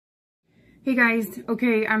Hey guys,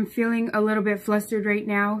 okay, I'm feeling a little bit flustered right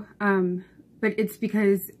now, but it's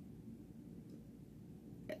because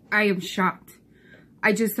I am shocked.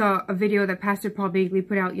 I just saw a video that Pastor Paul Bagley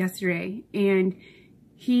put out yesterday, and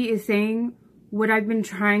he is saying what I've been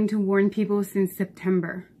trying to warn people since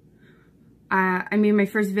September. I made my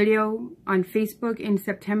first video on Facebook in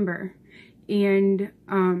September, and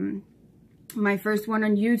my first one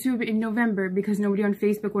on YouTube in November because nobody on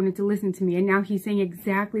Facebook wanted to listen to me. And now he's saying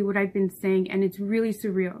exactly what I've been saying, and it's really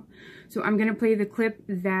surreal. So I'm going to play the clip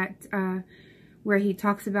that where he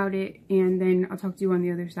talks about it, and then I'll talk to you on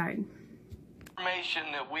the other side. Information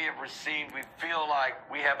that we have received, we feel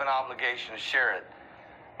like we have an obligation to share it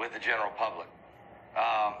with the general public.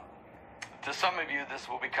 To some of you, this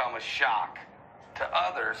will become a shock. To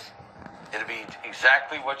others, it'll be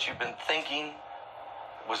exactly what you've been thinking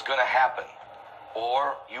was going to happen.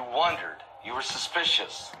 Or you wondered, you were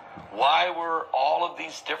suspicious. Why were all of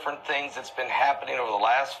these different things that's been happening over the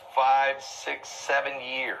last 5, 6, 7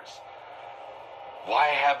 years? Why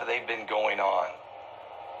have they been going on?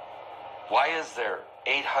 Why is there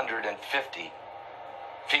 850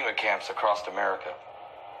 FEMA camps across America?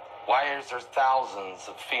 Why is there thousands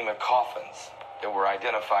of FEMA coffins that were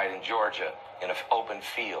identified in Georgia in an open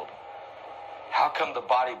field? How come the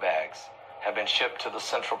body bags have been shipped to the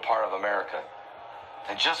central part of America?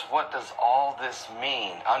 And just what does all this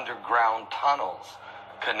mean? Underground tunnels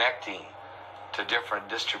connecting to different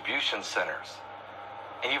distribution centers.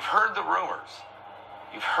 And you've heard the rumors.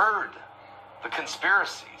 You've heard the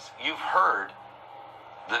conspiracies. You've heard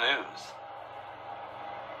the news.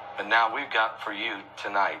 But now we've got for you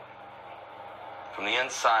tonight, from the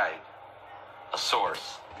inside, a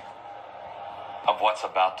source of what's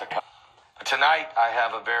about to come. But tonight I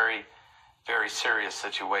have a very, very serious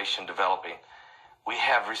situation developing. We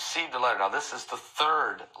have received a letter. Now, this is the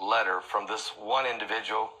third letter from this one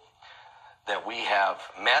individual that we have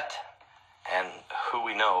met and who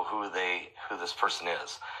we know who this person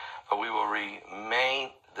is. But we will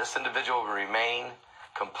this individual will remain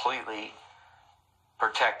completely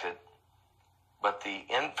protected. But the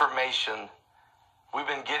information, we've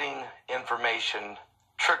been getting information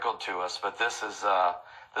trickled to us, but this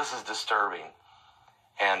is disturbing.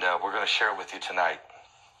 And we're going to share it with you tonight.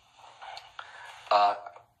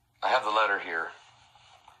 I have the letter here,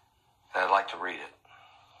 and I'd like to read it.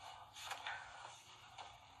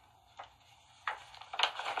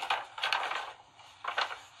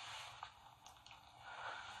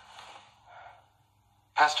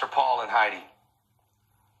 Pastor Paul and Heidi,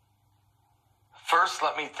 first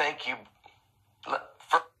let me thank you.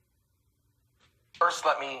 First,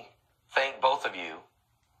 let me thank both of you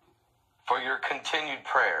for your continued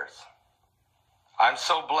prayers. I'm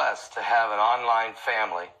so blessed to have an online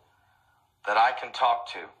family that I can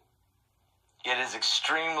talk to. It is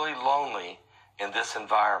extremely lonely in this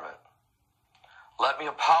environment. Let me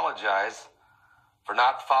apologize for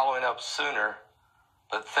not following up sooner,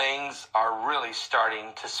 but things are really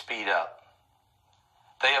starting to speed up.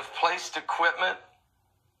 They have placed equipment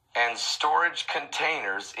and storage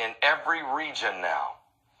containers in every region now.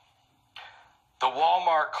 The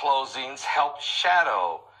Walmart closings help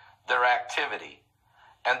shadow their activity,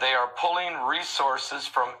 and they are pulling resources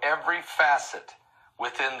from every facet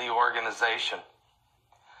within the organization.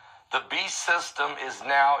 The B system is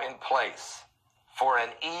now in place for an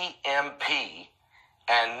EMP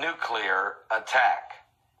and nuclear attack.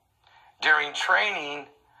 During training,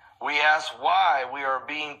 we asked why we are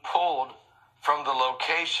being pulled from the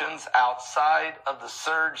locations outside of the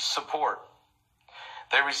surge support.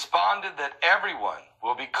 They responded that everyone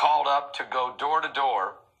will be called up to go door to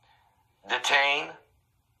door, detain,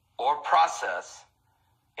 or process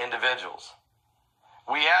individuals.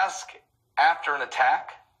 We ask, after an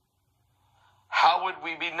attack, how would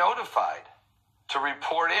we be notified to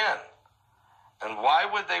report in? And why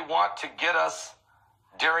would they want to get us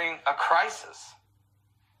during a crisis?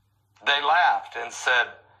 They laughed and said,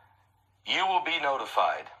 you will be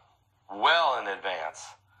notified well in advance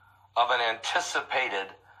of an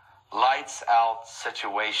anticipated lights out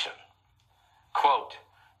situation. Quote,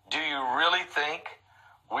 do you really think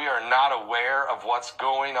we are not aware of what's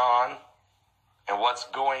going on and what's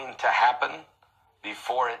going to happen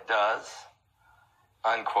before it does?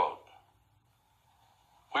 Unquote.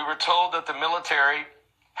 We were told that the military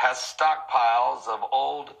has stockpiles of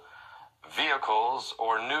old vehicles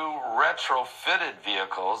or new retrofitted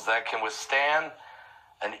vehicles that can withstand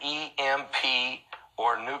an EMP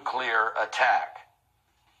or nuclear attack.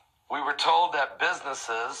 We were told that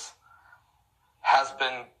businesses has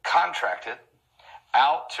been contracted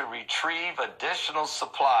out to retrieve additional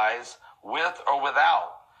supplies with or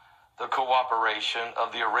without the cooperation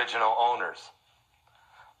of the original owners.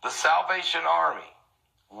 The Salvation Army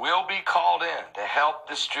will be called in to help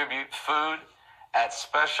distribute food at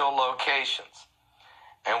special locations.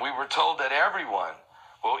 And we were told that everyone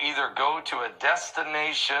will either go to a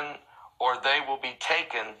destination or they will be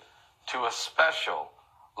taken to a special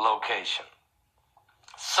location.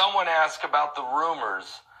 Someone asked about the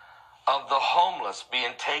rumors of the homeless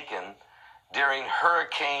being taken during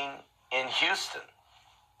hurricane in Houston.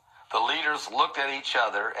 The leaders looked at each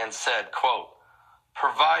other and said, quote,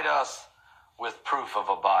 "Provide us with proof of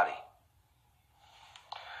a body."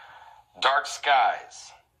 Dark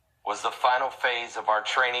skies was the final phase of our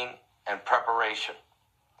training and preparation.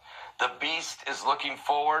 The beast is looking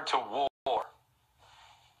forward to war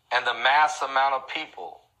and the mass amount of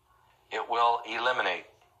people it will eliminate.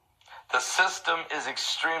 The system is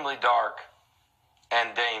extremely dark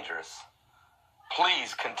and dangerous.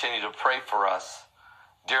 Please continue to pray for us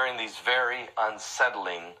during these very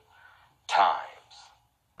unsettling times.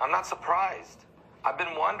 I'm not surprised. I've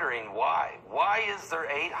been wondering why. Why is there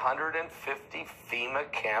 850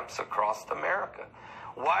 FEMA camps across America?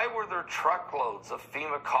 Why were there truckloads of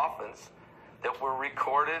FEMA coffins that were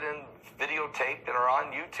recorded and videotaped and are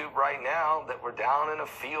on YouTube right now that were down in a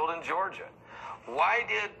field in Georgia? Why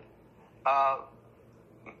did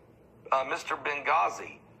Mr.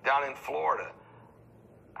 Benghazi down in Florida,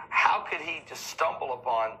 how could he just stumble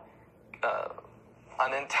upon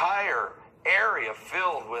an entire area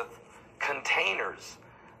filled with containers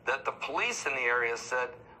that the police in the area said,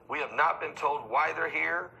 we have not been told why they're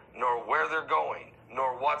here, nor where they're going,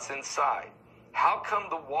 nor what's inside? How come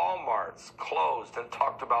the Walmarts closed and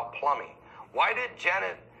talked about plumbing? Why did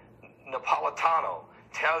Janet Napolitano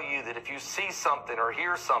tell you that if you see something or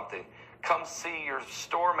hear something, come see your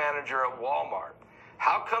store manager at Walmart?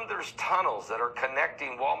 How come there's tunnels that are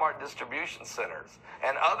connecting Walmart distribution centers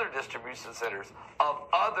and other distribution centers of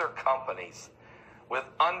other companies with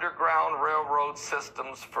underground railroad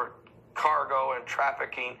systems for cargo and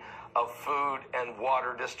trafficking of food and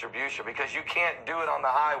water distribution? Because you can't do it on the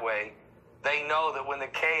highway. They know that when the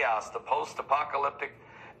chaos, the post-apocalyptic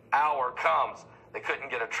hour comes, they couldn't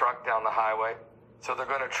get a truck down the highway. So they're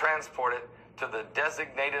going to transport it to the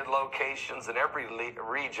designated locations in every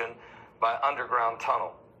region by underground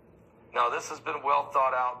tunnel. Now, this has been well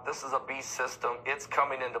thought out. This is a beast system. It's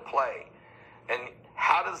coming into play. And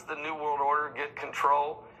how does the New World Order get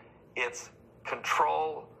control? It's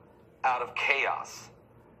control out of chaos.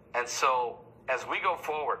 And so, as we go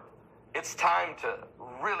forward, it's time to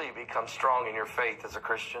really become strong in your faith as a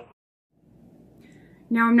Christian.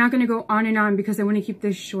 Now, I'm not going to go on and on because I want to keep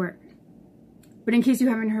this short. But in case you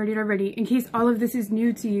haven't heard it already, in case all of this is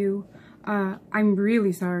new to you, I'm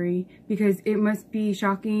really sorry because it must be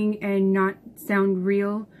shocking and not sound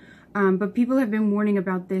real. But people have been warning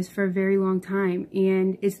about this for a very long time,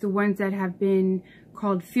 and it's the ones that have been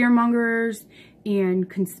called fearmongers and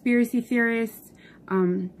conspiracy theorists.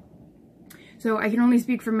 So I can only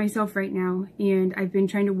speak for myself right now, and I've been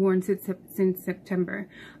trying to warn since September.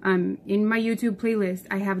 In my YouTube playlist,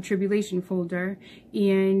 I have a tribulation folder,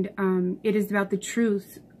 and it is about the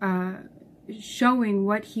truth, showing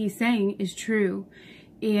what he's saying is true,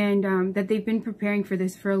 and that they've been preparing for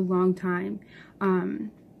this for a long time.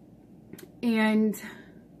 And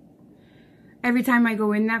every time I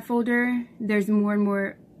go in that folder, there's more and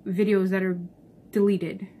more videos that are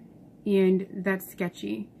deleted, and that's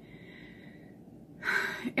sketchy.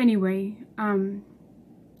 Anyway,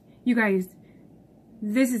 you guys,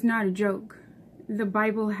 this is not a joke. The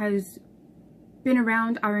Bible has been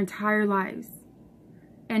around our entire lives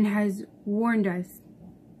and has warned us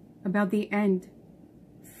about the end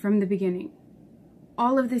from the beginning.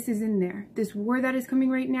 All of this is in there. This war that is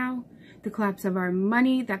coming right now, the collapse of our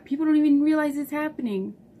money that people don't even realize is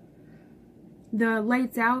happening, the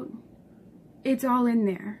lights out, it's all in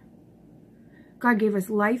there. God gave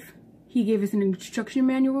us life. He gave us an instruction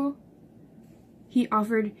manual. He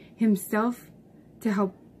offered himself to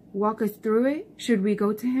help walk us through it, should we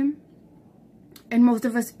go to him. And most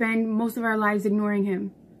of us spend most of our lives ignoring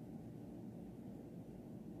him.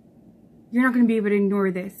 You're not going to be able to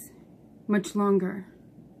ignore this much longer.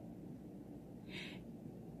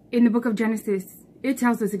 In the book of Genesis, it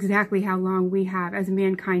tells us exactly how long we have as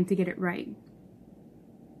mankind to get it right.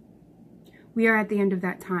 We are at the end of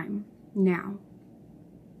that time now.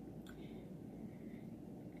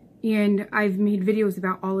 And I've made videos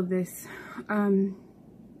about all of this. Go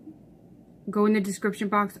in the description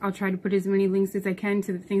box. I'll try to put as many links as I can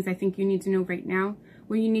to the things I think you need to know right now.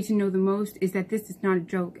 What you need to know the most is that this is not a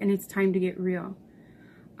joke, and it's time to get real.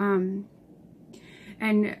 And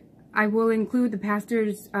I will include the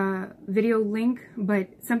pastor's video link,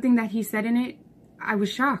 but something that he said in it, I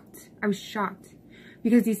was shocked. I was shocked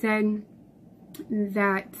because he said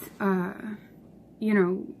that, you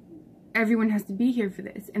know, everyone has to be here for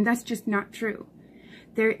this. And that's just not true.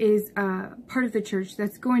 There is a part of the church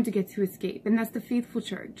that's going to get to escape, and that's the faithful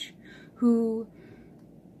church who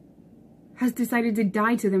has decided to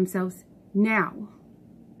die to themselves now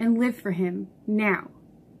and live for him now.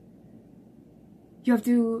 You have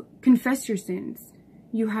to confess your sins.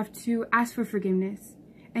 You have to ask for forgiveness.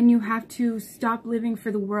 And you have to stop living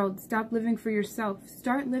for the world. Stop living for yourself.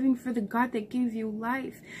 Start living for the God that gave you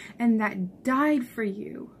life and that died for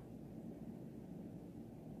you.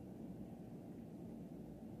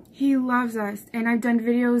 He loves us. And I've done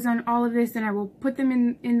videos on all of this, and I will put them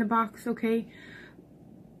in the box, okay?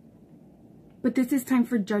 But this is time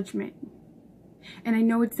for judgment. And I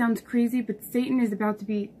know it sounds crazy, but Satan is about to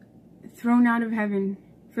be thrown out of heaven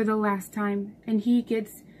for the last time. And he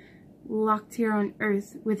gets locked here on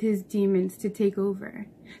earth with his demons to take over.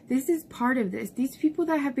 This is part of this. These people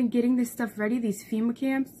that have been getting this stuff ready, these FEMA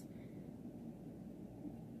camps,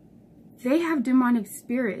 they have demonic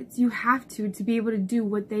spirits. You have to be able to do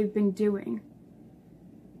what they've been doing.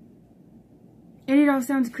 And it all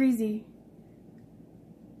sounds crazy.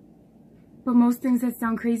 But most things that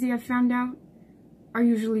sound crazy, I've found out, are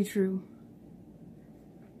usually true.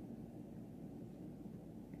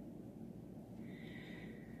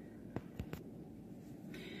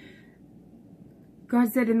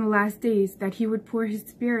 God said in the last days that he would pour his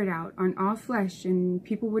spirit out on all flesh and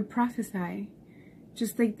people would prophesy,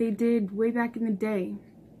 just like they did way back in the day.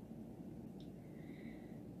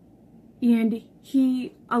 And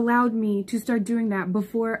he allowed me to start doing that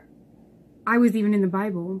before I was even in the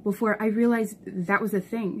Bible, before I realized that was a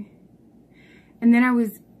thing. And then I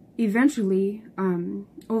was eventually,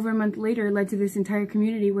 over a month later, led to this entire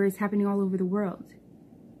community where it's happening all over the world.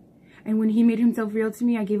 And when he made himself real to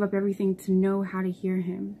me, I gave up everything to know how to hear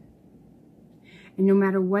him. And no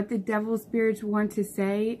matter what the devil spirits want to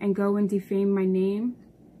say and go and defame my name,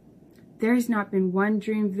 there has not been one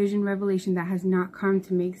dream, vision, revelation that has not come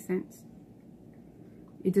to make sense.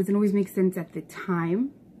 It doesn't always make sense at the time.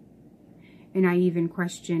 And I even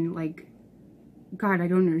question, like, God, I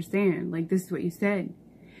don't understand. Like, this is what you said.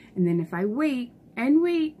 And then if I wait and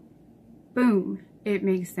wait, boom, it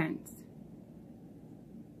makes sense.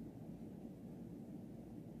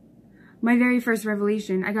 My very first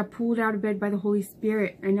revelation, I got pulled out of bed by the Holy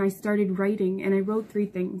Spirit and I started writing, and I wrote 3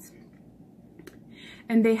 things.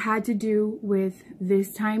 And they had to do with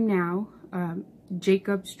this time now,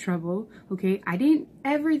 Jacob's trouble, okay? I didn't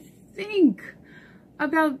ever think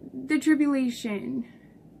about the tribulation.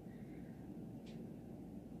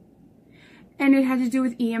 And it had to do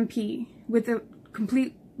with EMP, with a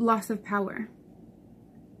complete loss of power.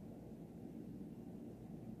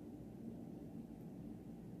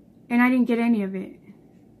 And I didn't get any of it.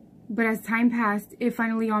 But as time passed, it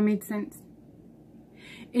finally all made sense.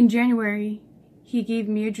 In January, he gave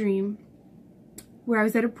me a dream where I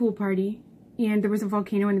was at a pool party and there was a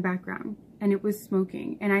volcano in the background and it was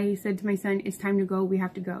smoking. And I said to my son, it's time to go, we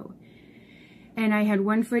have to go. And I had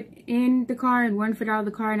 1 foot in the car and 1 foot out of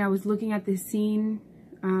the car, and I was looking at this scene.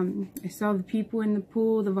 I saw the people in the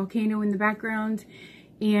pool, the volcano in the background,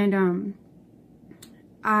 and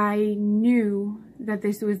I knew that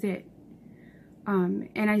this was it. And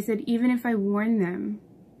I said, even if I warn them,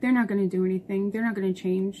 they're not going to do anything. They're not going to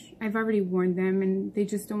change. I've already warned them and they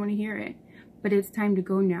just don't want to hear it. But it's time to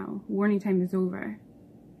go now. Warning time is over.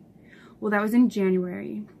 Well, that was in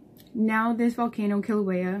January. Now this volcano,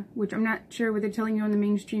 Kilauea, which I'm not sure what they're telling you on the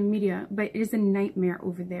mainstream media, but it is a nightmare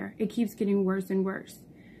over there. It keeps getting worse and worse.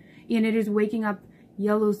 And it is waking up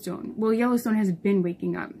Yellowstone. Well, Yellowstone has been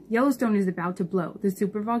waking up. Yellowstone is about to blow. The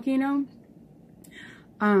super volcano.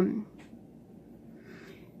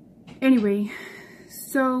 Anyway,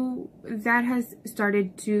 so that has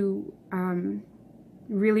started to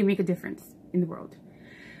really make a difference in the world.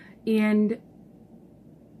 And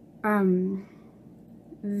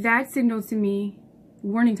that signaled to me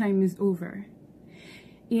warning time is over.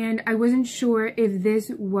 And I wasn't sure if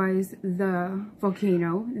this was the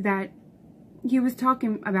volcano that he was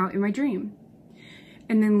talking about in my dream.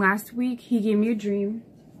 And then last week he gave me a dream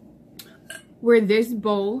where this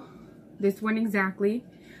bowl, this one exactly,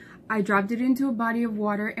 I dropped it into a body of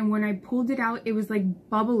water, and when I pulled it out, it was like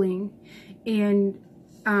bubbling, and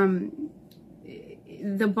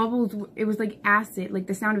the bubbles, it was like acid, like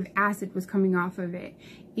the sound of acid was coming off of it,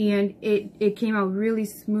 and it came out really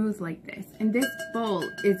smooth like this. And this bowl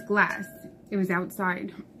is glass. It was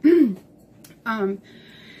outside.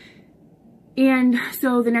 And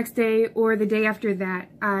so the next day or the day after that,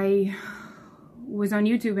 I was on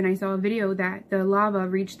YouTube and I saw a video that the lava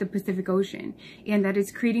reached the Pacific Ocean and that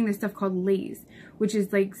it's creating this stuff called lace, which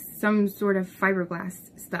is like some sort of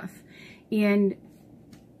fiberglass stuff. And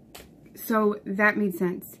so that made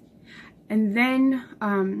sense. And then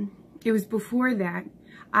it was before that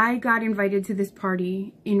I got invited to this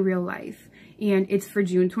party in real life, and it's for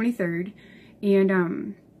June 23rd.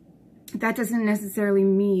 And that doesn't necessarily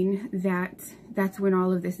mean that that's when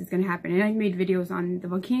all of this is going to happen. And I've made videos on the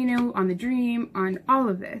volcano, on the dream, on all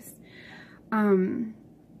of this.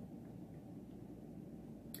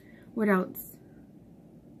 What else?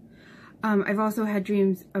 I've also had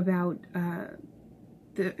dreams about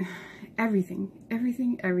everything.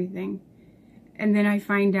 And then I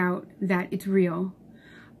find out that it's real.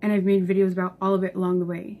 And I've made videos about all of it along the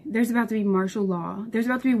way. There's about to be martial law. There's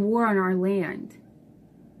about to be war on our land.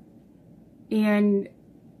 And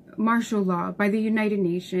martial law by the United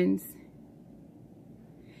Nations.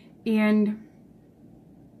 And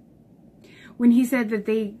when he said that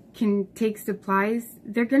they can take supplies,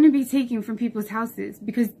 they're going to be taken from people's houses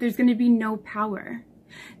because there's going to be no power.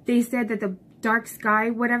 They said that the dark sky,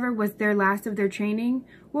 whatever, was their last of their training.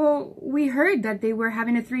 Well, we heard that they were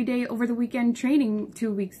having a 3-day over the weekend training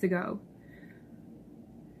 2 weeks ago.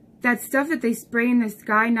 That stuff that they spray in the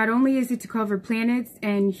sky, not only is it to cover planets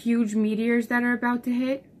and huge meteors that are about to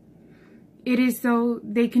hit, it is so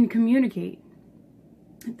they can communicate.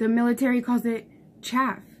 The military calls it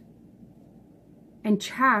chaff. And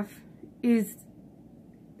chaff is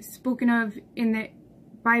spoken of in the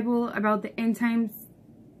Bible about the end times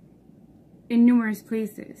in numerous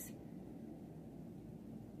places.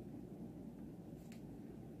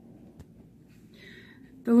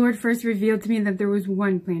 The Lord first revealed to me that there was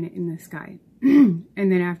one planet in the sky. And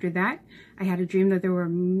then after that, I had a dream that there were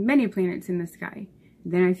many planets in the sky.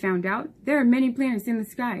 Then I found out there are many planets in the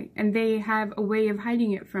sky, and they have a way of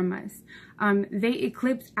hiding it from us. They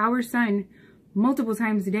eclipse our sun multiple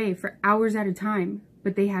times a day for hours at a time.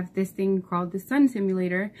 But they have this thing called the sun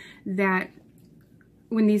simulator that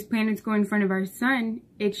when these planets go in front of our sun,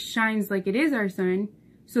 it shines like it is our sun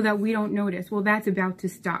so that we don't notice. Well, that's about to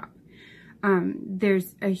stop.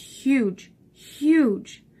 There's a huge,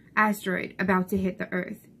 huge asteroid about to hit the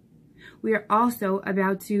Earth. We are also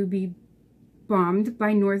about to be bombed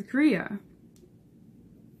by North Korea.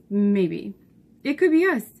 Maybe. It could be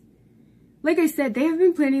us. Like I said, they have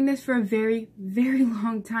been planning this for a very, very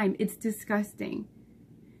long time. It's disgusting.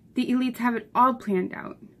 The elites have it all planned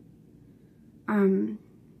out.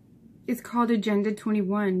 It's called Agenda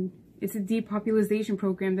 21. It's a depopulation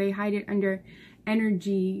program. They hide it under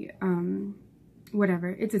energy, whatever.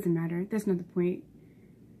 It doesn't matter. That's not the point.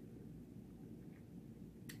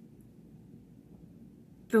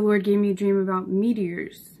 The Lord gave me a dream about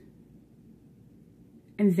meteors.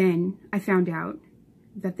 And then I found out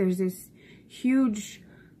that there's this huge,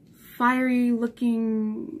 fiery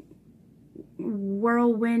looking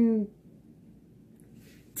whirlwind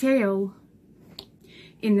tail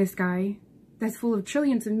in the sky that's full of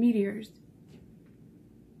trillions of meteors.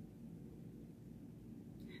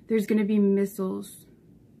 There's going to be missiles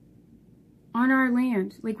on our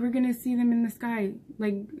land. Like, we're going to see them in the sky.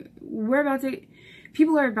 Like,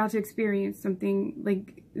 people are about to experience something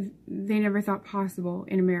like they never thought possible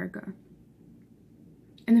in America.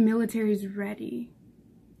 And the military is ready.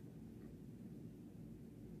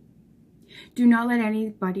 Do not let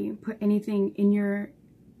anybody put anything in your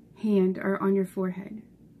hand or on your forehead.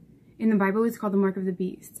 In the Bible, it's called the mark of the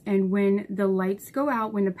beast. And when the lights go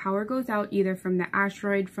out, when the power goes out, either from the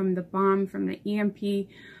asteroid, from the bomb, from the EMP,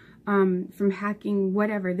 from hacking,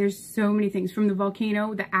 whatever. There's so many things. From the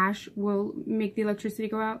volcano, the ash will make the electricity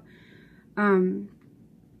go out.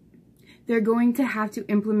 They're going to have to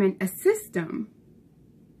implement a system.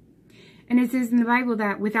 And it says in the Bible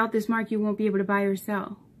that without this mark, you won't be able to buy or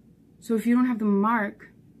sell. So if you don't have the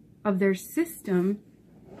mark of their system,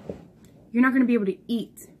 you're not going to be able to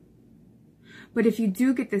eat. But if you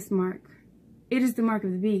do get this mark, it is the mark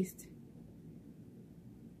of the beast.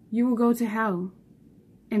 You will go to hell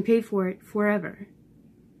and pay for it forever.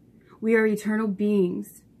 We are eternal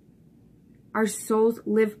beings. Our souls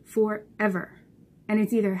live forever. And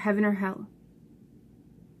it's either heaven or hell.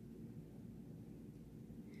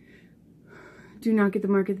 Do not get the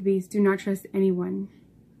mark of the beast. Do not trust anyone.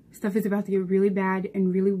 Stuff is about to get really bad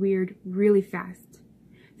and really weird really fast.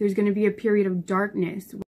 There's going to be a period of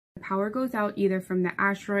darkness where the power goes out either from the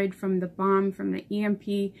asteroid, from the bomb, from the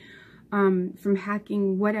EMP, from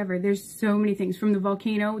hacking, whatever. There's so many things. From the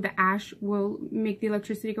volcano, the ash will make the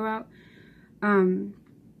electricity go out.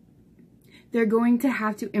 They're going to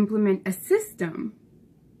have to implement a system.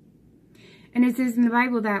 And it says in the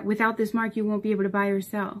Bible that without this mark, you won't be able to buy or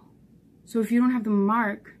sell. So if you don't have the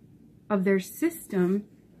mark of their system,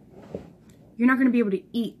 you're not going to be able to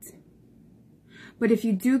eat. But if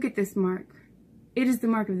you do get this mark, it is the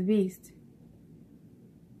mark of the beast.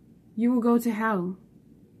 You will go to hell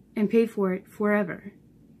and pay for it forever.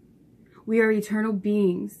 We are eternal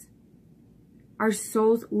beings. Our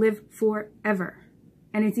souls live forever.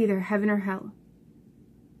 And it's either heaven or hell.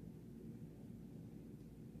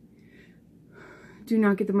 Do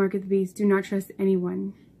not get the mark of the beast. Do not trust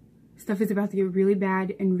anyone. Stuff is about to get really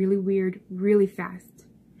bad and really weird really fast.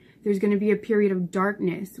 There's going to be a period of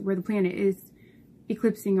darkness where the planet is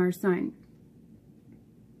eclipsing our sun.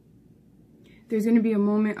 There's going to be a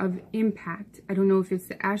moment of impact. I don't know if it's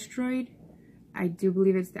the asteroid. I do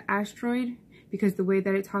believe it's the asteroid, because the way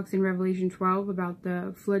that it talks in Revelation 12 about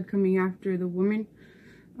the flood coming after the woman,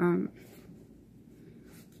 I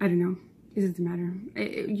don't know. It doesn't matter.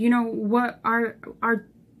 You know what? Our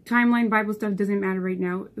timeline Bible stuff doesn't matter right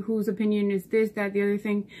now. Whose opinion is this, that, the other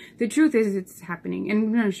thing? The truth is it's happening. And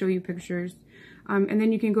I'm going to show you pictures. And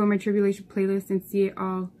then you can go on my tribulation playlist and see it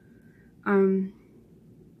all.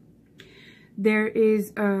 There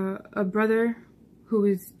is a brother who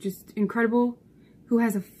is just incredible, who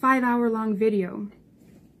has a 5-hour-long video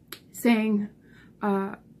saying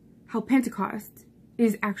how Pentecost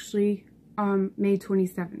is actually May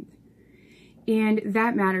 27th. And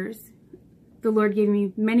that matters. The Lord gave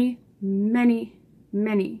me many, many,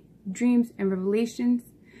 many dreams and revelations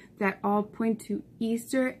that all point to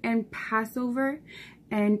Easter and Passover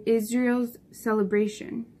and Israel's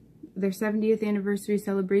celebration, their 70th anniversary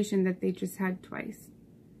celebration that they just had twice.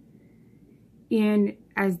 And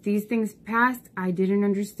as these things passed, I didn't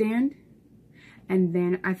understand. And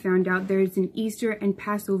then I found out there's an Easter and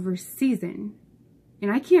Passover season.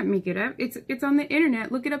 And I can't make it up. It's on the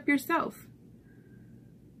internet. Look it up yourself.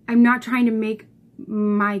 I'm not trying to make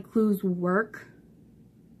my clues work.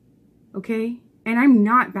 Okay? And I'm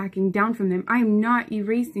not backing down from them. I'm not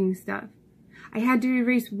erasing stuff. I had to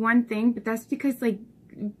erase one thing, but that's because, like,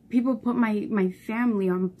 people put my family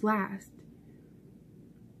on blast.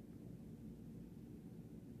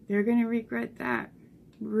 They're gonna regret that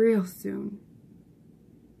real soon.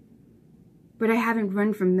 But I haven't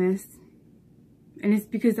run from this. And it's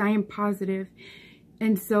because I am positive.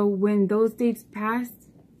 And so when those dates passed,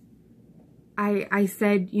 I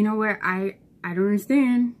said, you know what, I don't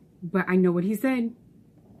understand, but I know what he said.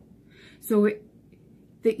 So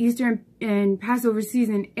the Easter and Passover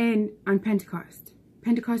season end on Pentecost.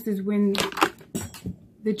 Pentecost is when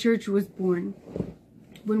the church was born,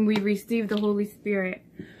 when we received the Holy Spirit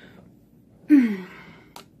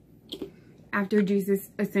after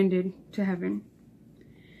Jesus ascended to heaven.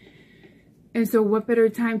 And so what better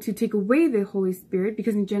time to take away the Holy Spirit?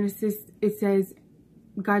 Because in Genesis it says,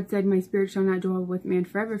 God said, my spirit shall not dwell with man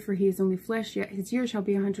forever, for he is only flesh, yet his years shall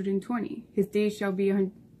be 120. His days shall be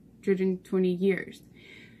 120 years.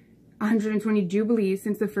 120 jubilees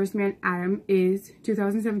since the first man, Adam, is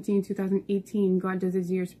 2017, 2018. God does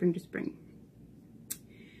his year spring to spring.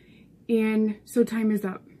 And so time is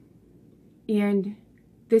up. And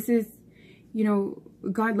this is, you know,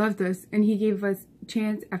 God loved us, and he gave us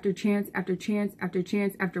chance after chance after chance after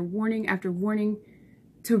chance after warning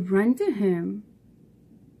to run to him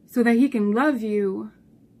so that he can love you.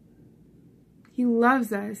 He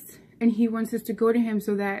loves us, and he wants us to go to him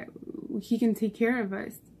so that he can take care of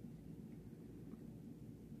us.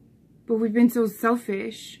 But we've been so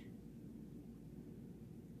selfish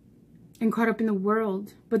and caught up in the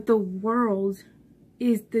world. But the world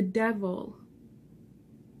is the devil.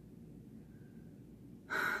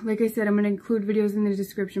 Like I said, I'm going to include videos in the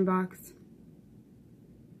description box.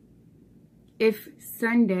 If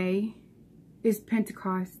Sunday is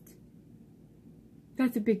Pentecost,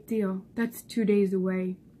 that's a big deal. That's 2 days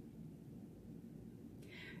away.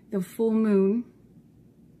 The full moon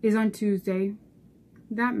is on Tuesday.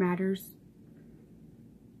 That matters.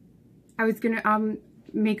 I was going to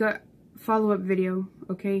make a follow-up video,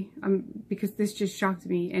 okay? Because this just shocked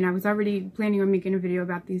me. And I was already planning on making a video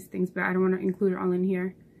about these things, but I don't want to include it all in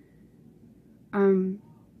here.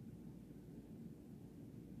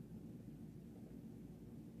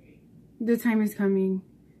 The time is coming.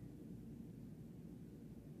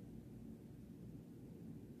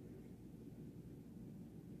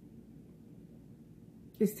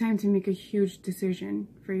 It's time to make a huge decision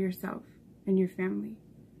for yourself and your family.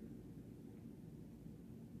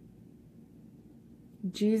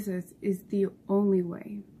 Jesus is the only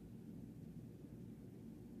way.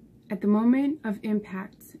 At the moment of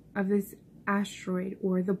impact of this asteroid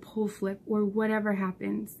or the pole flip or whatever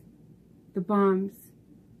happens, the bombs,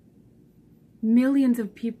 millions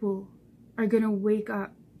of people are going to wake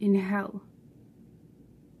up in hell.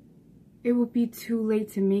 It will be too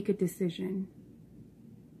late to make a decision.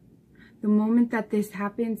 The moment that this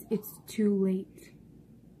happens, it's too late.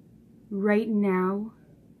 Right now,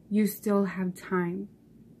 you still have time.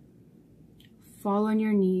 Fall on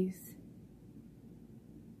your knees.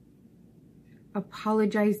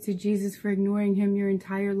 Apologize to Jesus for ignoring him your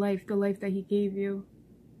entire life, the life that he gave you.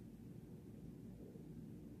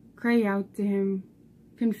 Cry out to him.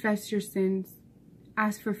 Confess your sins.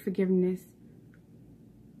 Ask for forgiveness.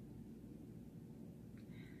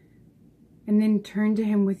 And then turn to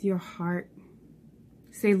him with your heart.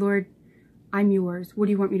 Say, Lord, I'm yours. What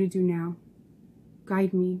do you want me to do now?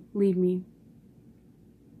 Guide me. Lead me.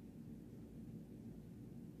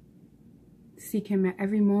 Seek him at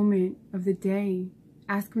every moment of the day.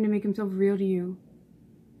 Ask him to make himself real to you.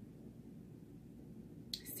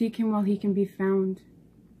 Seek him while he can be found.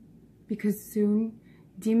 Because soon,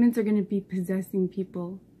 demons are going to be possessing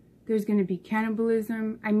people. There's going to be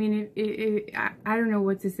cannibalism. I mean, I don't know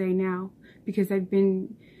what to say now. Because I've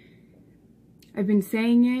been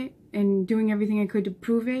saying it and doing everything I could to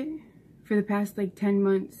prove it for the past like 10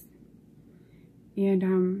 months.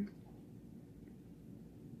 And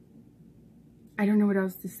I don't know what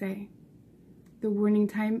else to say. The warning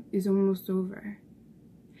time is almost over.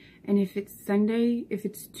 And if it's Sunday, if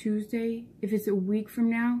it's Tuesday, if it's a week from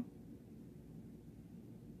now,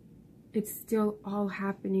 it's still all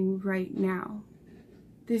happening right now.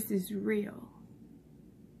 This is real.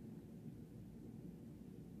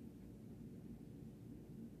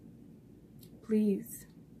 Please,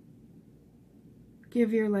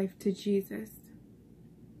 give your life to Jesus.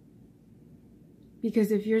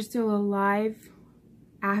 Because if you're still alive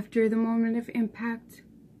after the moment of impact,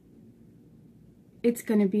 it's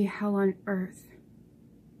going to be hell on earth.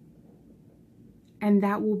 And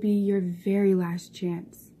that will be your very last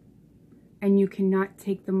chance. And you cannot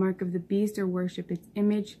take the mark of the beast or worship its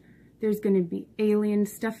image. There's going to be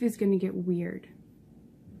aliens. Stuff is going to get weird.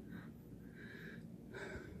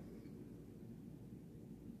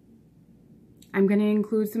 I'm going to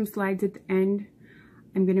include some slides at the end.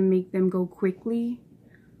 I'm going to make them go quickly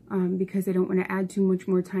because I don't want to add too much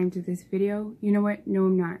more time to this video. You know what? No,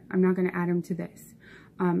 I'm not. I'm not going to add them to this.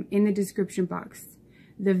 In the description box,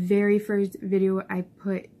 the very first video I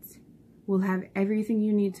put will have everything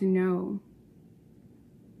you need to know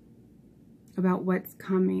about what's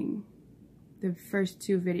coming. The first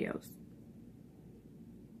 2 videos.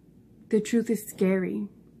 The truth is scary.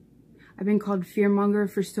 I've been called fearmonger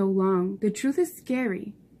for so long. The truth is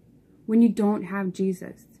scary when you don't have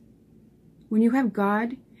Jesus. When you have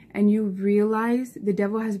God and you realize the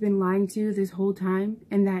devil has been lying to you this whole time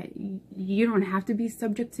and that you don't have to be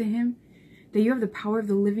subject to him, that you have the power of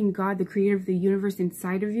the living God, the creator of the universe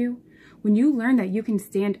inside of you, when you learn that you can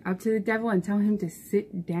stand up to the devil and tell him to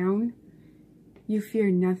sit down, you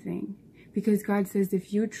fear nothing. Because God says,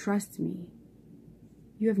 if you trust me,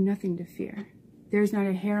 you have nothing to fear. There's not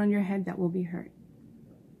a hair on your head that will be hurt.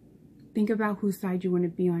 Think about whose side you want to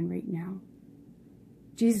be on right now.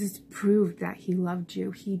 Jesus proved that he loved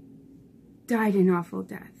you. He died an awful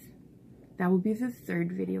death. That will be the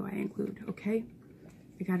 3rd video I include, okay?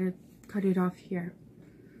 I gotta cut it off here.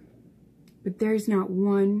 But there's not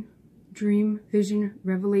one dream, vision,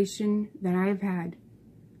 revelation that I have had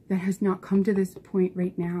that has not come to this point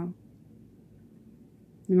right now.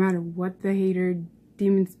 No matter what the hater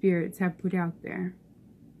demon spirits have put out there.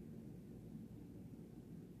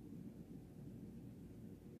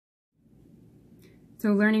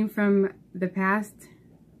 So learning from the past,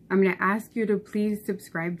 I'm going to ask you to please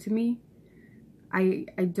subscribe to me. I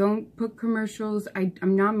don't put commercials.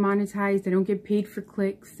 I'm not monetized. I don't get paid for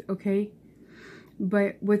clicks, okay?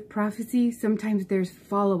 But with prophecy, sometimes there's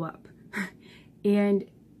follow-up. And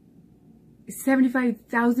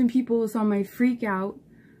 75,000 people saw my freak out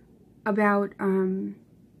about, you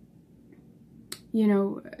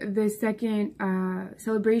know, the second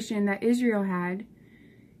celebration that Israel had.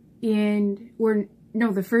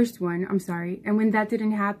 No, the first one, I'm sorry. And when that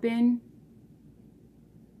didn't happen,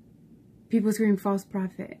 people screamed false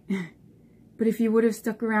prophet. But if you would have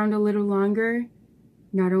stuck around a little longer,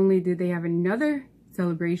 not only did they have another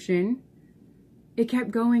celebration, it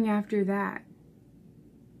kept going after that.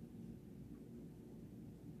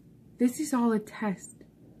 This is all a test.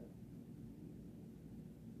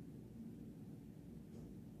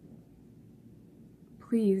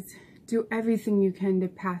 Please do everything you can to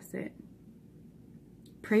pass it.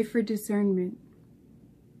 Pray for discernment.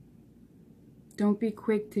 Don't be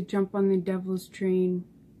quick to jump on the devil's train.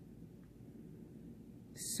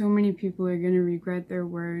 So many people are going to regret their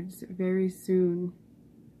words very soon.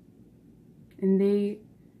 And they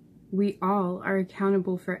We all are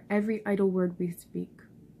accountable for every idle word we speak.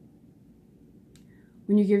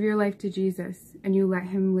 When you give your life to Jesus and you let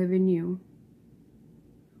him live in you,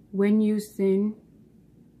 when you sin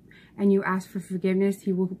and you ask for forgiveness,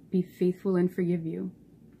 he will be faithful and forgive you.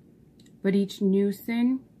 But each new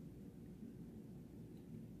sin,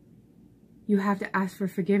 you have to ask for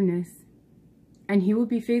forgiveness. And he will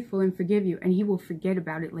be faithful and forgive you. And he will forget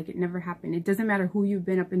about it like it never happened. It doesn't matter who you've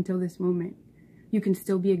been up until this moment. You can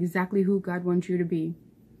still be exactly who God wants you to be.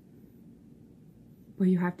 But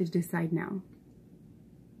you have to decide now.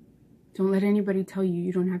 Don't let anybody tell you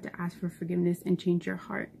you don't have to ask for forgiveness and change your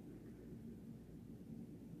heart.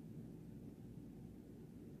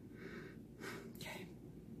 Okay.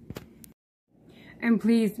 And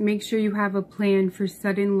please make sure you have a plan for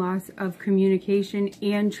sudden loss of communication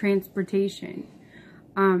and transportation.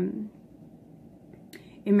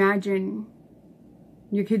 Imagine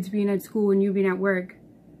your kids being at school and you being at work.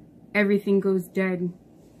 Everything goes dead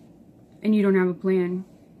and you don't have a plan.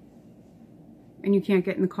 And you can't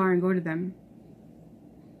get in the car and go to them.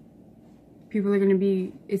 It's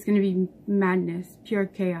going to be madness, pure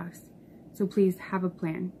chaos. So please have a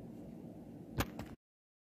plan.